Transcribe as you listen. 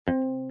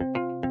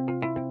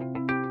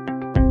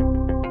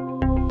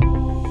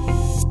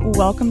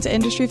Welcome to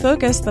Industry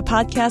Focus, the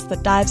podcast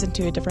that dives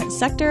into a different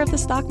sector of the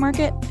stock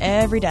market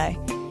every day.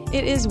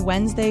 It is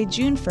Wednesday,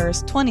 June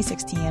 1st,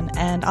 2016,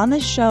 and on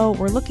this show,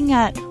 we're looking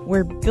at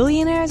where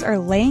billionaires are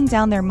laying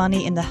down their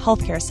money in the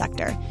healthcare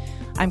sector.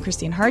 I'm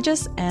Christine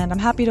Hargis, and I'm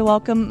happy to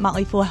welcome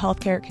Motley Fool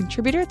healthcare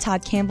contributor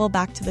Todd Campbell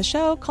back to the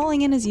show,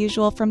 calling in as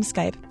usual from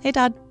Skype. Hey,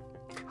 Todd.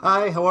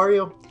 Hi, how are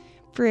you?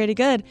 Pretty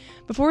good.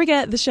 Before we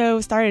get the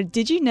show started,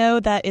 did you know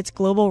that it's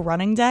Global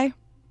Running Day?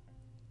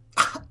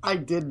 I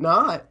did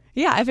not.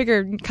 Yeah, I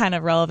figured kind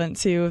of relevant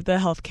to the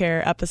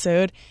healthcare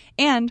episode.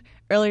 And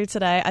earlier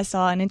today, I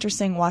saw an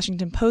interesting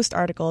Washington Post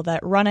article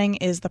that running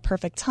is the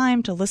perfect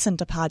time to listen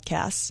to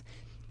podcasts.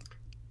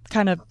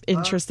 Kind of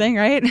interesting,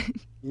 right?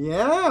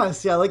 Yeah,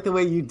 see, I like the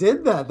way you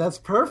did that. That's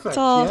perfect. It's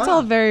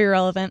all very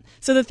relevant.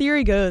 So the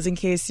theory goes, in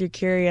case you're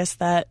curious,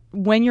 that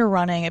when you're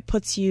running, it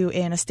puts you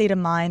in a state of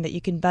mind that you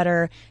can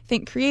better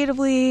think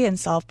creatively and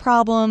solve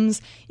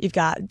problems. You've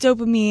got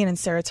dopamine and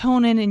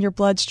serotonin in your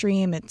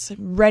bloodstream. It's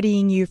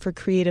readying you for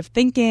creative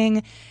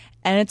thinking.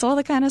 And it's all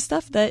the kind of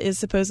stuff that is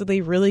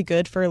supposedly really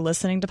good for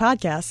listening to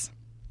podcasts.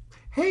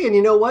 Hey, and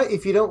you know what?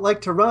 If you don't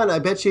like to run, I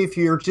bet you if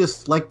you're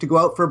just like to go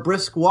out for a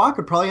brisk walk,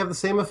 it'd probably have the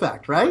same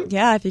effect, right?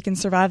 Yeah, if you can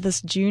survive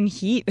this June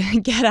heat,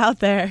 get out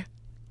there.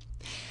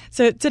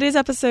 So today's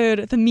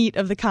episode, the meat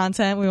of the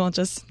content, we won't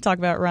just talk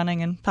about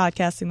running and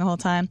podcasting the whole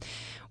time.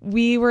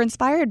 We were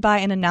inspired by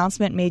an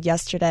announcement made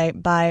yesterday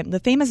by the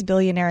famous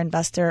billionaire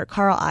investor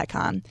Carl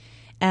Icahn.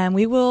 And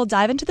we will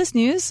dive into this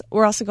news.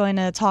 We're also going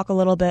to talk a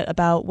little bit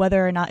about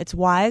whether or not it's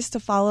wise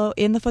to follow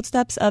in the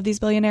footsteps of these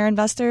billionaire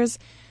investors.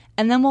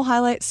 And then we'll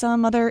highlight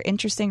some other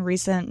interesting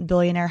recent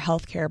billionaire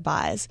healthcare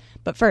buys.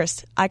 But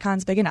first,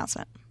 Icahn's big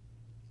announcement.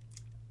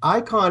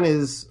 Icahn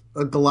is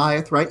a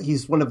Goliath, right?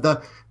 He's one of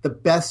the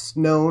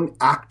best-known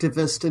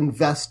activist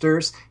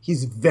investors.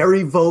 He's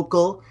very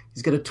vocal.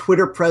 He's got a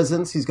Twitter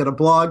presence. He's got a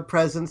blog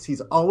presence.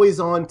 He's always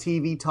on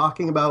TV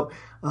talking about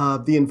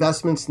the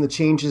investments and the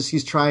changes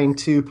he's trying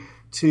to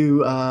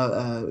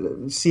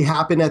see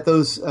happen at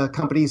those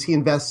companies he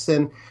invests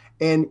in.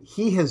 And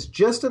he has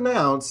just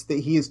announced that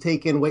he has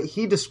taken what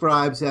he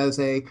describes as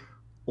a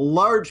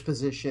large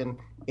position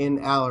in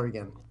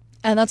Allergan.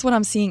 And that's what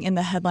I'm seeing in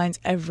the headlines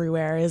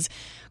everywhere is,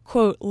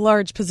 quote,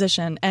 large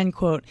position, end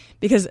quote,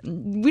 because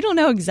we don't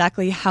know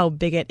exactly how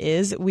big it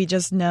is. We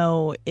just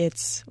know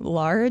it's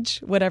large,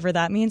 whatever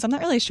that means. I'm not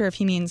really sure if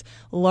he means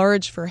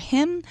large for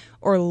him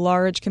or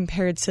large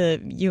compared to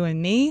you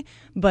and me.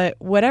 But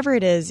whatever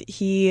it is,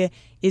 he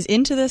is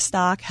into this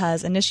stock,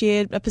 has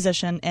initiated a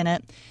position in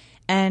it.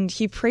 And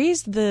he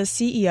praised the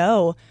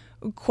CEO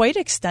quite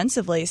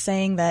extensively,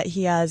 saying that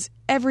he has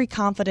every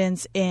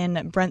confidence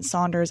in Brent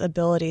Saunders'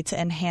 ability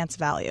to enhance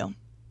value.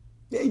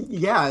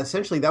 Yeah,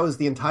 essentially that was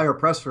the entire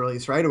press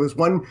release, right? It was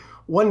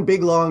one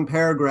big long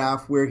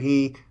paragraph where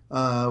he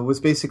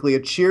was basically a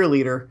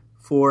cheerleader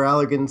for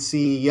Allergan's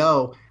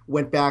CEO,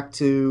 went back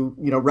to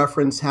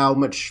reference how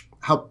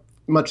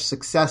much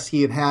success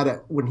he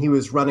had when he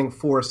was running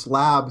Forest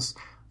Labs,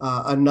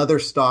 another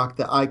stock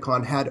that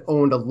Icahn had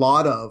owned a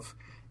lot of,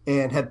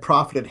 and had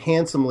profited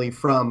handsomely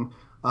from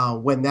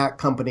when that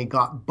company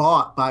got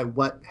bought by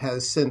what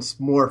has since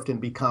morphed and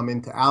become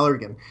into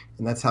Allergan.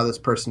 And that's how this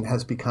person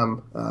has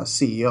become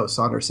CEO.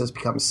 Saunders has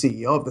become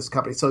CEO of this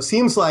company. So it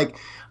seems like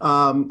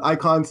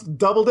Icahn's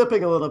double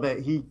dipping a little bit.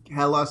 He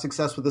had a lot of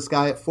success with this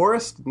guy at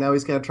Forest. Now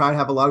he's going to try to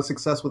have a lot of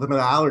success with him at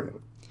Allergan.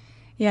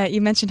 Yeah,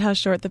 you mentioned how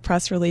short the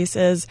press release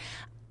is.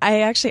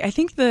 I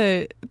think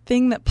the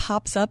thing that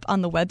pops up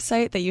on the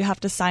website that you have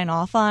to sign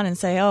off on and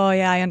say, oh,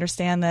 yeah, I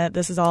understand that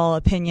this is all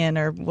opinion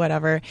or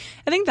whatever,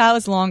 I think that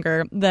was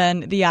longer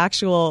than the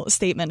actual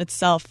statement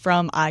itself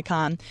from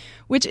Icahn,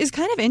 which is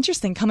kind of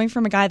interesting coming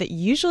from a guy that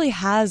usually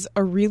has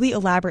a really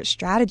elaborate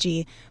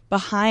strategy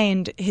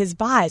behind his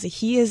buys.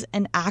 He is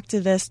an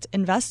activist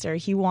investor.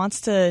 He wants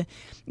to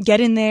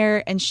get in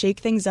there and shake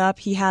things up.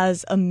 He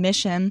has a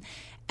mission,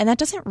 and that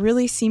doesn't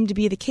really seem to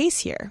be the case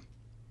here.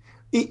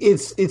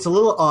 It's a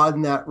little odd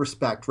in that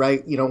respect,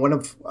 right? One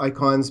of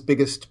Icahn's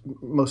biggest,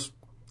 most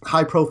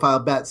high-profile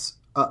bets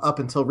up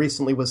until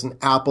recently was in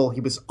Apple.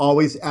 He was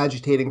always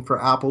agitating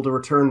for Apple to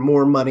return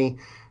more money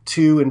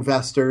to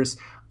investors.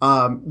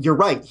 You're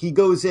right. He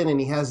goes in and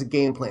he has a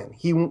game plan.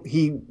 He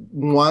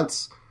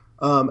wants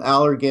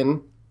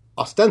Allergan,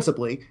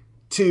 ostensibly,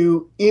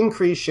 to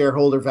increase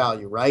shareholder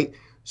value, right?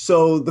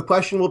 So the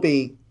question will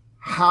be,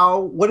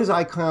 what is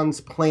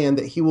Icahn's plan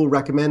that he will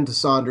recommend to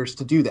Saunders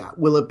to do that?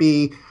 Will it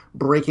be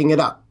breaking it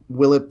up?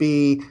 Will it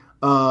be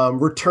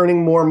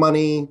returning more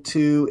money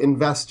to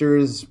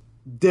investors,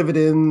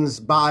 dividends,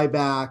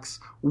 buybacks?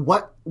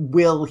 What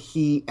will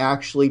he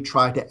actually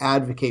try to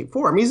advocate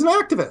for? I mean, he's an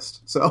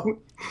activist,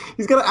 so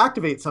he's got to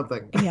activate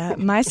something. Yeah,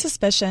 my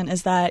suspicion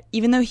is that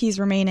even though he's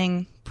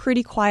remaining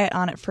pretty quiet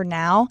on it for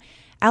now,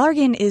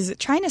 Allergan is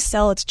trying to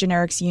sell its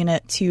generics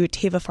unit to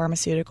Teva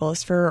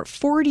Pharmaceuticals for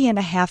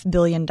 $40.5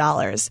 billion.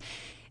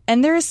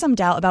 And there is some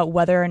doubt about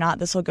whether or not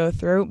this will go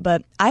through,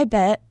 but I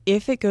bet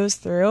if it goes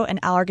through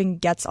and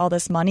Allergan gets all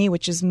this money,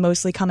 which is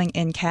mostly coming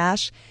in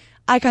cash,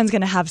 Icahn's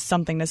going to have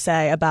something to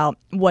say about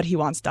what he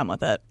wants done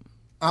with it.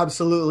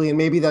 Absolutely, and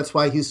maybe that's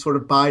why he's sort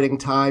of biding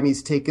time.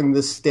 He's taken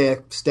this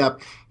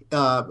step.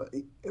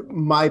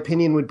 My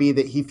opinion would be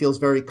that he feels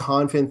very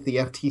confident the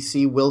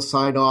FTC will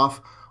sign off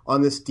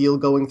on this deal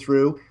going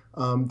through.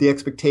 The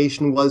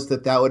expectation was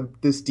that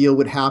this deal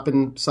would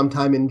happen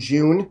sometime in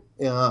June.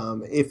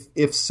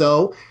 If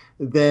so,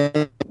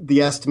 then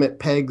the estimate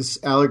pegs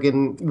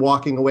Allergan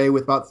walking away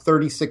with about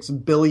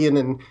 $36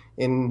 billion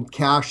in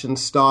cash and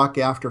stock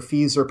after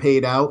fees are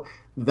paid out.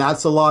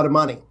 That's a lot of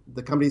money.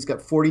 The company's got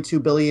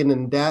 $42 billion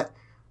in debt,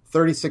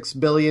 $36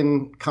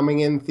 billion coming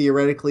in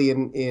theoretically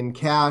in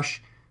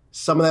cash.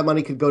 Some of that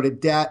money could go to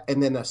debt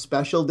and then a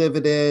special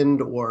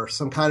dividend or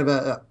some kind of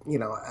a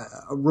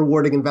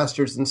rewarding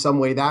investors in some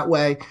way that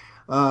way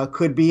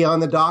could be on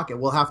the docket.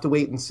 We'll have to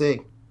wait and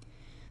see.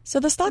 So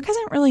the stock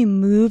hasn't really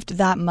moved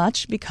that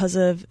much because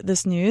of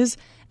this news.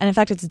 And in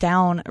fact, it's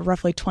down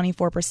roughly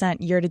 24%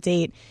 year to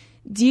date.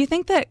 Do you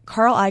think that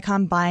Carl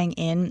Icahn buying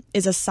in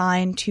is a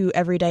sign to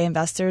everyday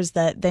investors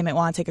that they might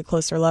want to take a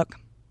closer look?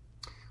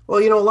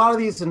 Well, a lot of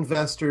these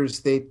investors,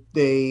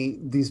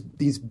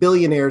 these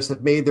billionaires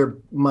have made their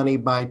money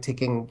by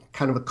taking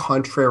kind of a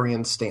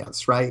contrarian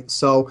stance, right?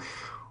 So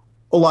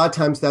a lot of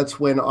times that's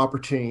when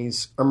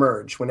opportunities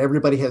emerge, when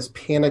everybody has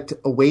panicked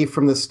away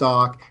from the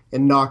stock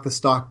and knocked the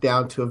stock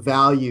down to a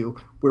value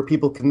where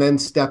people can then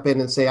step in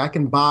and say, I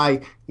can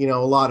buy, a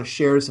lot of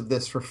shares of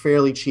this for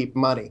fairly cheap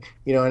money.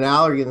 In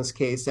Allergan's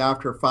case,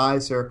 after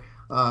Pfizer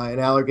and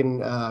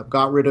Allergan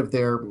got rid of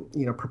their,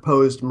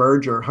 proposed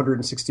merger,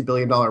 $160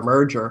 billion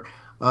merger,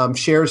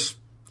 shares,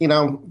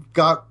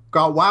 got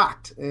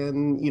whacked.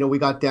 And, we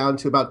got down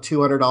to about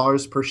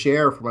 $200 per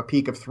share from a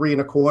peak of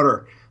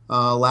 $3.25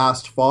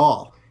 last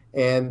fall.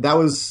 And that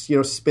was,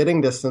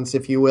 spitting distance,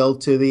 if you will,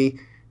 to the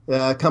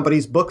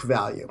company's book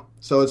value.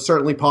 So it's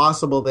certainly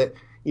possible that,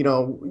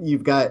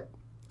 you've got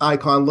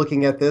Icahn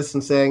looking at this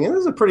and saying, this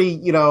is a pretty,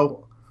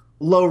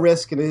 low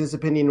risk, in his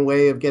opinion,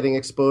 way of getting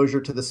exposure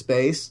to the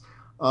space.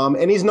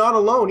 And he's not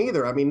alone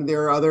either. I mean,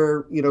 there are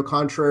other,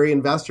 contrary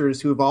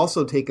investors who have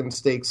also taken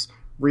stakes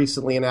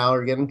recently in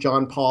Allergan.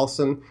 John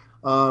Paulson,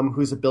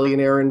 who's a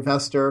billionaire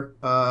investor,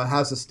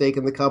 has a stake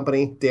in the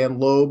company. Dan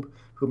Loeb,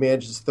 who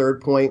manages Third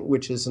Point,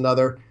 which is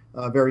another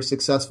very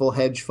successful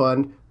hedge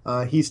fund,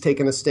 he's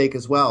taken a stake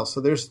as well.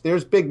 So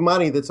there's big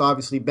money that's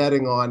obviously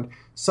betting on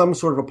some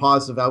sort of a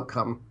positive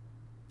outcome.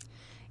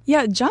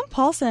 Yeah, John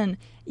Paulson,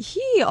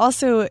 he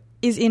also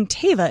is in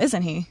Teva,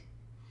 isn't he?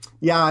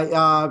 Yeah,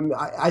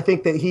 I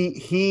think that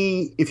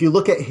he if you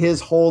look at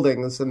his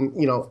holdings, and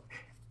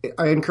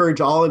I encourage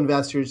all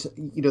investors.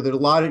 There are a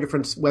lot of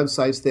different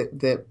websites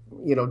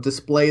that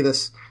display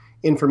this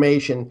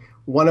information.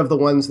 One of the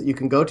ones that you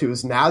can go to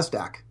is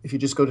NASDAQ. If you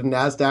just go to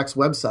NASDAQ's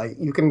website,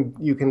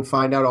 you can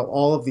find out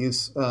all of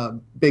these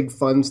big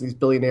funds, these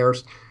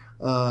billionaires,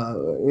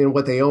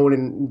 what they own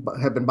and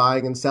have been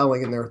buying and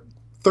selling, and their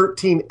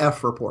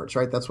 13F reports,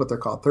 right? That's what they're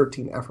called,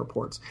 13F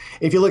reports.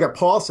 If you look at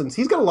Paulson's,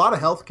 he's got a lot of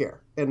healthcare,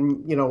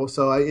 and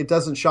so it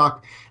doesn't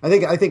shock. I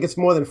think it's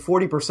more than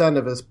 40%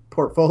 of his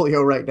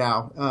portfolio right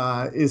now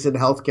is in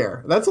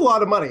healthcare. That's a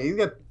lot of money. He's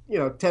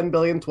got 10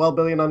 billion, 12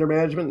 billion under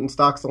management in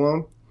stocks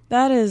alone.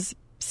 That is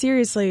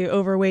seriously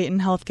overweight in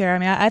healthcare. I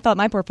mean, I thought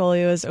my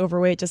portfolio was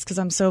overweight just because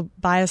I'm so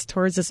biased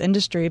towards this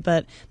industry,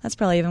 but that's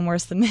probably even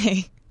worse than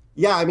me.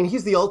 Yeah, I mean,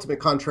 he's the ultimate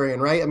contrarian,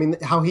 right? I mean,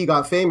 how he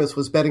got famous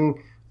was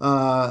betting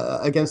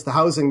against the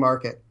housing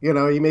market.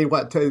 He made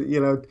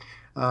 12,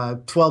 I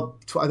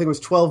think it was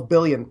 12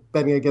 billion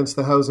betting against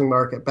the housing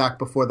market back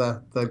before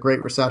the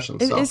Great Recession.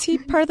 Is he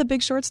part of the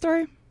Big Short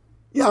story?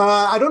 Yeah,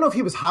 I don't know if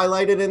he was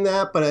highlighted in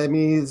that, but I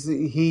mean,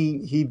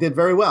 he did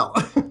very well.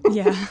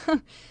 Yeah.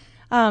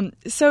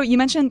 So you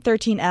mentioned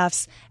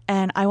 13Fs,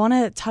 and I want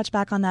to touch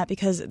back on that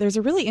because there's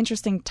a really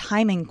interesting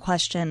timing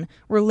question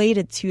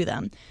related to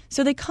them.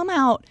 So they come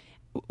out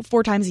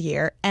 4 times a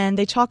year, and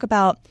they talk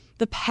about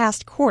the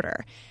past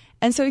quarter.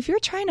 And so if you're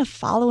trying to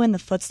follow in the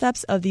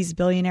footsteps of these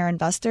billionaire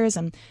investors,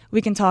 and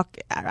we can talk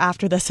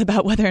after this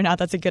about whether or not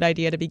that's a good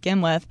idea to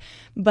begin with,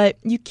 but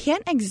you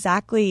can't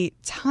exactly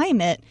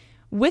time it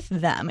with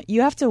them.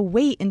 You have to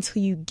wait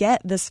until you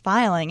get this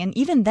filing. And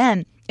even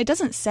then, it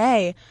doesn't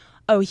say,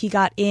 oh, he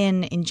got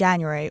in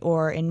January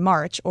or in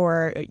March,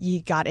 or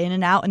he got in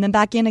and out and then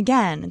back in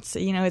again.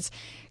 It's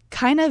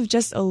kind of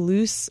just a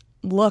loose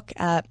look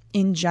at,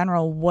 in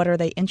general, what are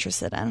they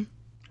interested in?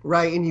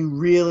 Right, and you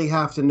really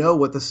have to know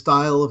what the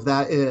style of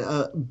that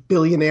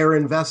billionaire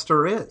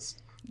investor is.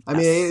 I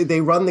mean,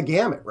 they run the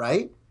gamut,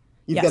 right?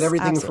 You've got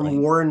everything absolutely.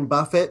 from Warren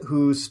Buffett,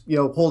 whose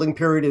holding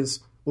period is,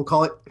 we'll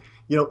call it,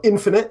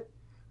 infinite,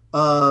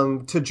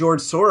 to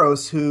George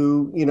Soros,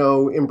 who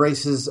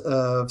embraces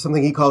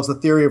something he calls the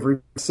theory of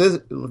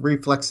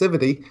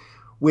reflexivity,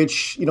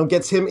 which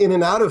gets him in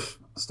and out of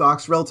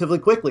stocks relatively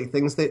quickly.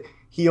 Things that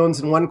he owns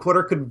in one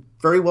quarter could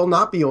very well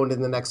not be owned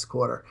in the next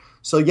quarter.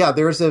 So yeah,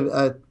 there's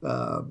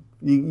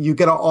you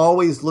got to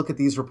always look at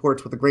these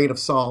reports with a grain of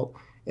salt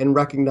and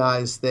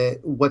recognize that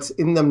what's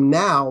in them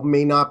now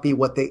may not be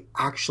what they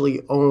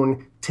actually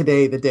own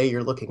today, the day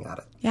you're looking at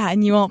it. Yeah,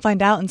 and you won't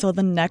find out until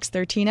the next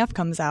 13F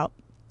comes out.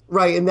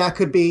 Right, and that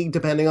could be,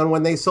 depending on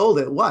when they sold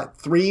it, what,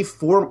 3,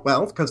 4,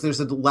 well, because there's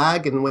a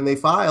lag in when they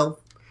file,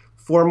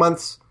 4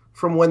 months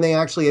from when they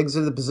actually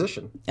exited the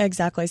position.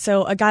 Exactly.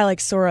 So a guy like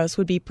Soros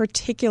would be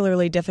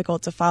particularly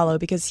difficult to follow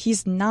because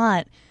he's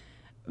not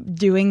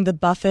doing the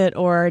Buffett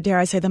or, dare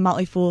I say, the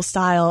Motley Fool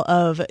style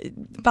of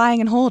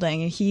buying and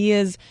holding. He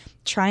is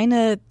trying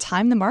to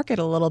time the market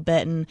a little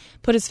bit and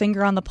put his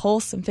finger on the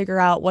pulse and figure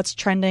out what's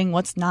trending,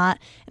 what's not.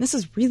 And this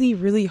is really,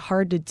 really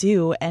hard to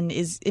do and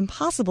is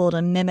impossible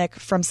to mimic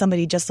from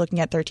somebody just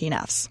looking at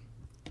 13Fs.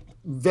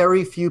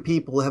 Very few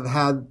people have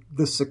had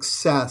the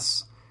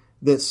success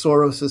that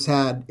Soros has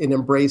had in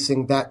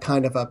embracing that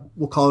kind of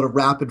we'll call it a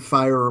rapid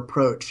fire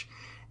approach.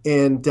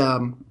 And,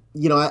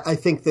 I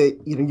think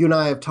that, you and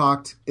I have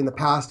talked in the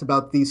past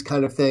about these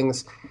kind of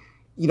things.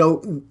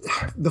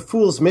 The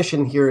Fool's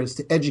mission here is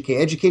to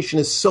educate. Education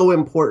is so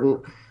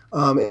important.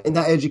 And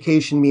that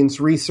education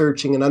means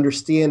researching and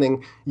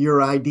understanding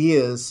your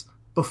ideas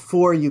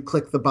before you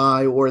click the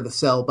buy or the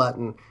sell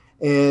button.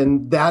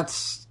 And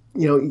that's,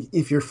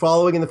 if you're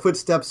following in the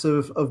footsteps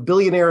of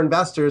billionaire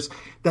investors,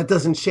 that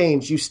doesn't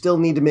change. You still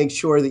need to make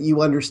sure that you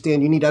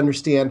need to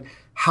understand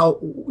how,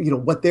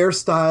 what their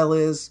style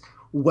is,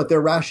 what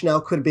their rationale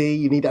could be.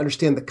 You need to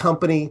understand the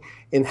company.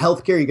 In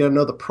healthcare, you got to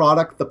know the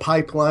product, the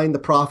pipeline, the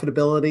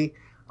profitability.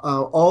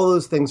 All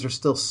those things are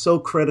still so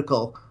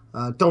critical.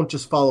 Don't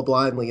just follow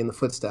blindly in the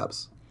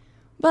footsteps.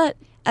 But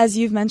as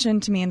you've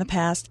mentioned to me in the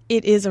past,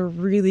 it is a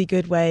really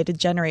good way to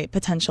generate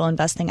potential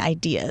investing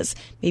ideas,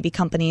 maybe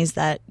companies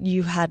that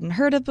you hadn't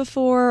heard of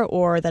before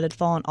or that had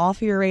fallen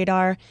off your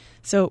radar.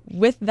 So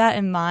with that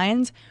in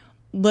mind,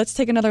 let's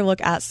take another look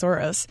at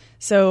Soros.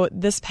 So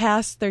this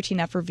past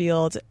 13F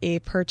revealed a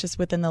purchase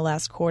within the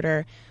last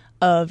quarter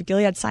of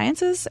Gilead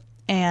Sciences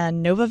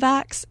and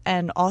Novavax,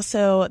 and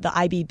also the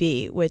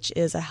IBB, which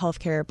is a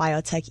healthcare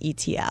biotech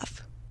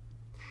ETF.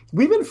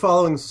 We've been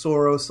following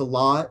Soros a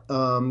lot.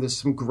 There's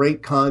some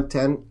great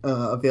content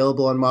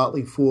available on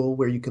Motley Fool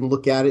where you can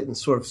look at it and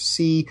sort of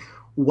see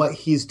what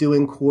he's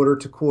doing quarter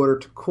to quarter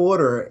to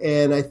quarter.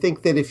 And I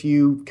think that if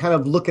you kind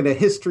of look at a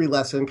history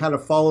lesson and kind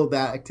of follow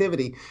that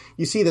activity,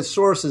 you see that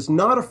Soros is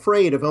not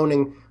afraid of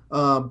owning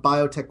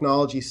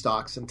biotechnology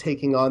stocks and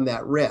taking on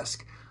that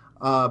risk.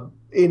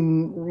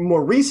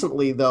 More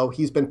recently, though,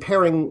 he's been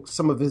paring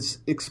some of his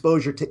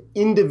exposure to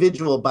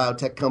individual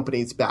biotech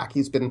companies back.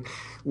 He's been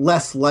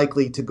less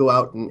likely to go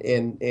out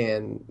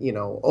and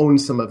own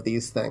some of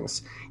these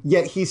things.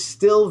 Yet he's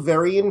still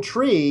very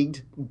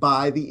intrigued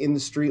by the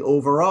industry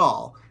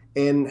overall.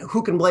 And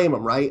who can blame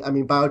him, right? I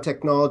mean,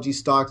 biotechnology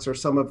stocks are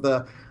some of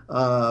the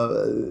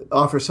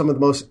offer some of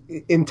the most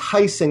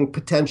enticing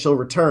potential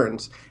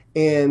returns.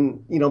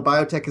 And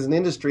biotech as an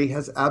industry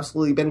has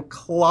absolutely been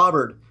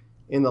clobbered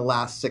in the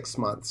last 6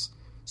 months.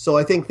 So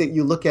I think that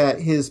you look at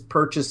his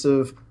purchase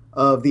of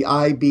the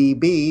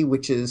IBB,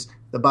 which is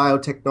the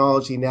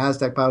biotechnology,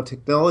 NASDAQ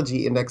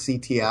Biotechnology Index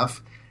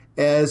ETF,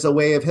 as a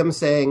way of him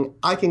saying,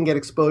 I can get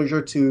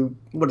exposure to,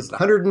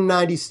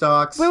 190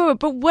 stocks. Wait,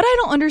 but what I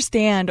don't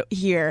understand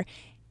here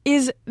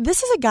is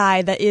this is a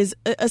guy that is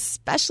a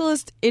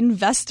specialist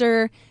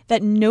investor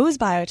that knows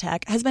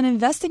biotech, has been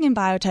investing in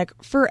biotech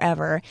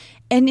forever,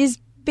 and is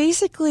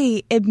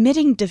basically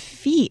admitting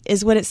defeat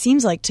is what it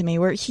seems like to me,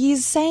 where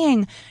he's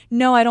saying,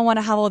 no, I don't want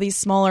to have all these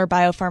smaller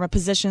biopharma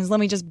positions. Let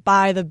me just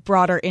buy the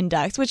broader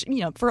index, which,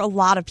 for a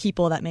lot of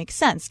people that makes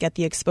sense. Get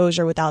the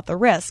exposure without the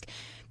risk.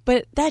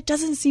 But that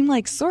doesn't seem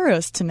like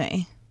Soros to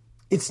me.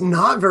 It's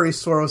not very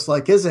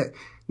Soros-like, is it?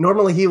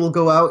 Normally he will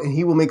go out and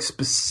he will make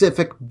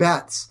specific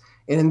bets.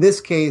 And in this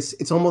case,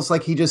 it's almost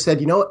like he just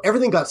said,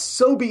 everything got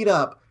so beat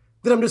up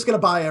that I'm just going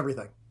to buy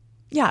everything.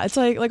 Yeah, it's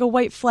like a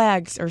white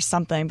flag or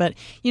something. But,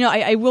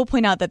 I will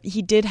point out that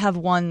he did have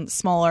one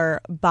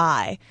smaller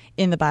buy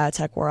in the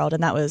biotech world,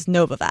 and that was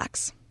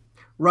Novavax.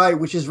 Right,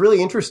 which is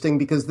really interesting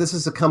because this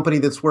is a company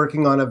that's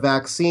working on a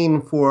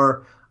vaccine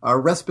for a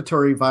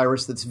respiratory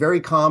virus that's very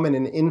common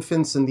in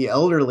infants and the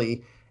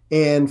elderly.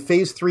 And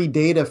phase 3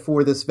 data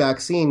for this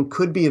vaccine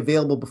could be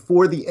available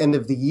before the end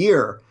of the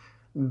year.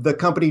 The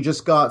company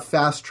just got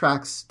fast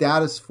track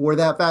status for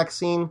that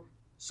vaccine.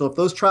 So if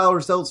those trial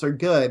results are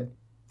good,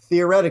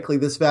 theoretically,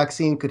 this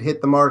vaccine could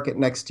hit the market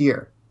next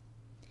year.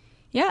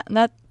 Yeah,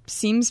 that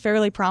seems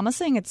fairly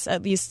promising. It's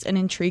at least an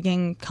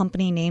intriguing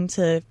company name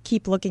to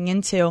keep looking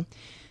into.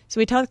 So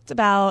we talked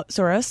about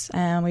Soros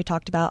and we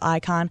talked about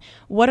Icahn.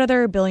 What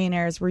other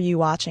billionaires were you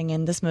watching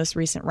in this most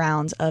recent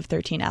round of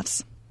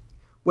 13Fs?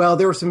 Well,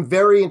 there were some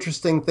very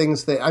interesting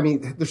things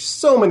there's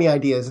so many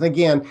ideas. And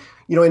again,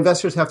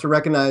 investors have to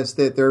recognize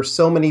that there are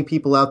so many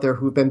people out there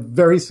who've been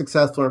very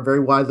successful and very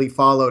widely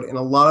followed, and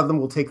a lot of them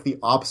will take the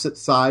opposite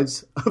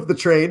sides of the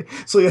trade.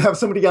 So you have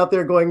somebody out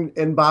there going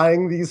and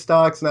buying these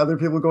stocks and other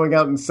people going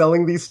out and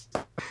selling these.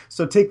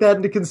 So take that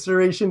into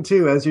consideration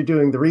too as you're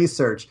doing the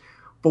research.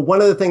 But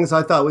one of the things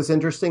I thought was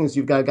interesting is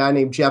you've got a guy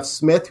named Jeff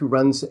Smith who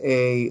runs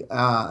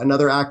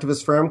another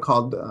activist firm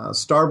called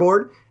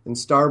Starboard. And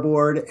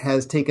Starboard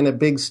has taken a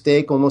big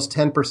stake, almost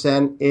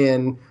 10%,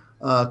 in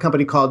a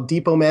company called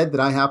Depot Med that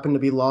I happen to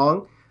be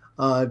long.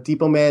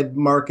 Depot-Med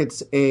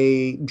markets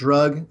a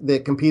drug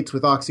that competes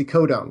with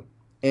oxycodone.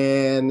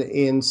 And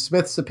in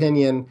Smith's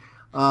opinion,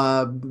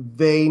 the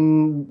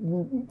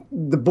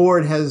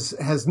board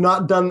has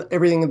not done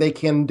everything they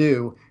can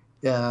do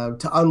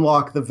to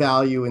unlock the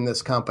value in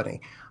this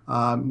company.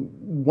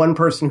 One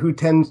person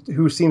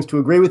who seems to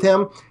agree with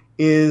him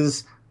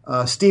is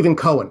Stephen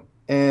Cohen.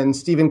 And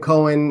Stephen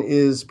Cohen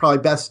is probably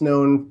best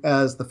known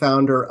as the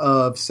founder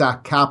of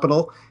SAC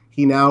Capital.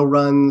 He now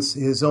runs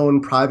his own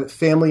private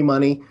family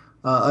money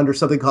under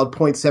something called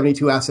Point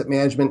 72 Asset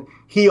Management.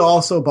 He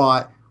also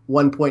bought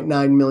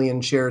 1.9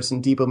 million shares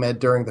in Depot-Med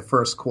during the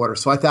first quarter.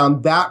 So I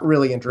found that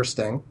really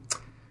interesting.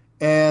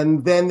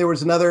 And then there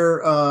was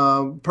another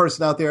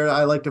person out there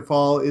I like to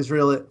follow,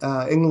 Israel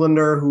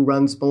Englander, who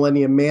runs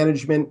Millennium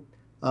Management.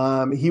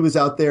 He was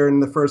out there in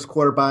the first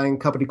quarter buying a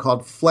company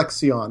called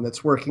Flexion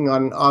that's working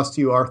on an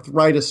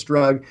osteoarthritis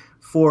drug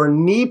for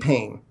knee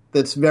pain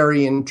that's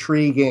very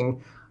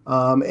intriguing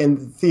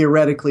and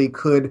theoretically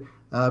could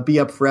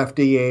be up for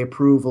FDA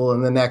approval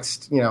in the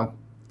next,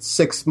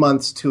 6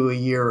 months to a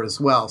year as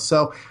well.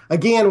 So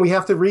again, we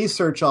have to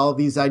research all of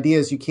these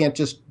ideas. You can't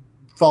just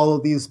follow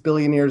these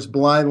billionaires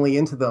blindly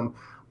into them.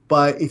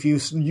 But if you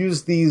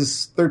use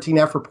these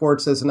 13F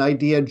reports as an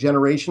idea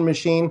generation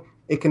machine,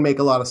 it can make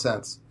a lot of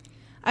sense.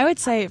 I would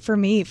say for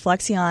me,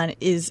 Flexion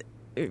is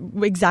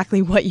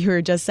exactly what you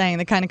were just saying,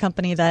 the kind of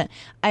company that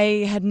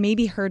I had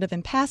maybe heard of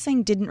in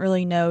passing, didn't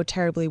really know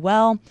terribly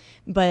well,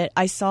 but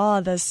I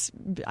saw this,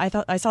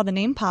 I saw the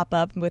name pop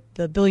up with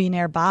the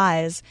billionaire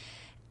buys,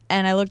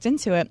 and I looked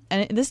into it,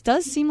 and this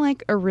does seem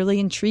like a really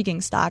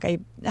intriguing stock. I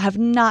have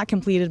not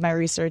completed my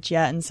research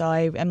yet, and so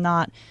I am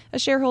not a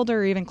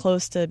shareholder or even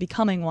close to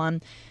becoming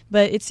one,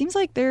 but it seems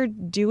like they're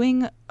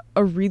doing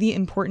a really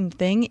important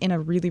thing in a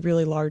really,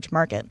 really large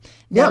market.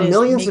 Yeah,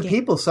 millions of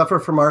people suffer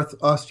from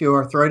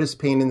osteoarthritis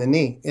pain in the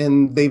knee,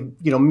 and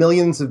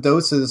millions of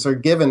doses are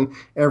given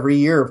every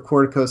year of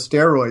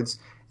corticosteroids.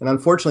 And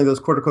unfortunately, those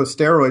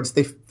corticosteroids,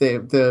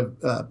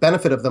 the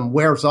benefit of them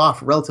wears off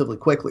relatively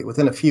quickly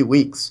within a few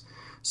weeks.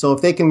 So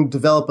if they can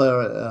develop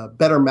a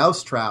better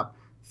mousetrap,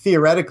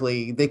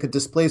 theoretically, they could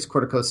displace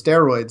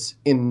corticosteroids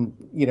in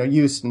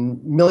use in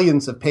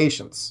millions of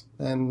patients,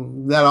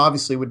 and that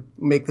obviously would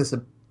make this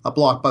a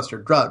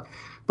blockbuster drug.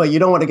 But you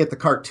don't want to get the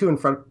cart too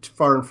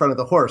far in front of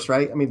the horse,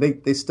 right? I mean,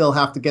 they still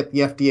have to get the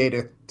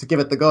FDA to give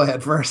it the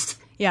go-ahead first.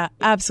 Yeah,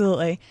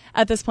 absolutely.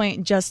 At this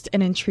point, just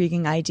an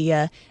intriguing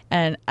idea.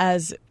 And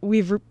as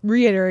we've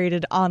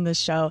reiterated on this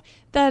show,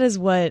 that is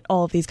what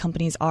all of these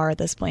companies are at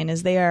this point,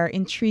 is they are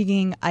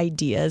intriguing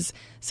ideas.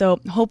 So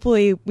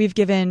hopefully we've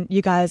given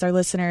you guys, our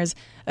listeners,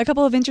 a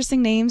couple of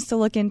interesting names to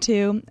look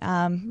into,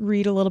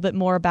 read a little bit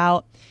more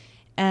about.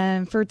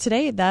 And for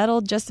today,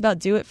 that'll just about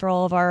do it for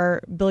all of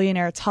our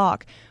billionaire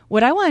talk.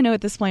 What I want to know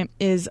at this point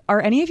is,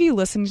 are any of you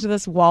listening to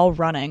this while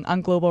running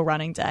on Global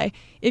Running Day?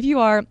 If you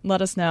are,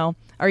 let us know.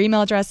 Our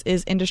email address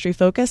is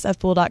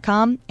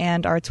industryfocus@fool.com,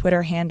 and our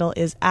Twitter handle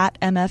is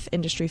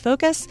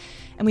 @MFIndustryFocus.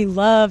 And we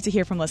love to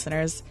hear from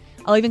listeners.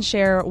 I'll even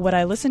share what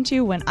I listen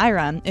to when I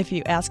run, if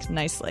you ask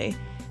nicely.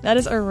 That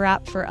is a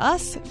wrap for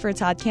us. For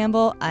Todd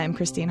Campbell, I'm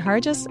Christine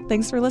Hargis.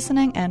 Thanks for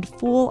listening, and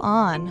Fool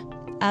on.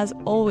 As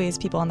always,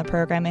 people on the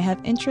program may have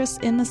interests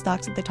in the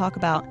stocks that they talk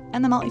about,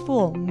 and the Motley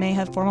Fool may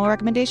have formal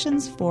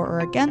recommendations for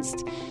or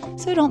against,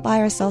 so don't buy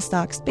or sell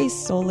stocks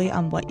based solely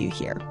on what you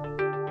hear.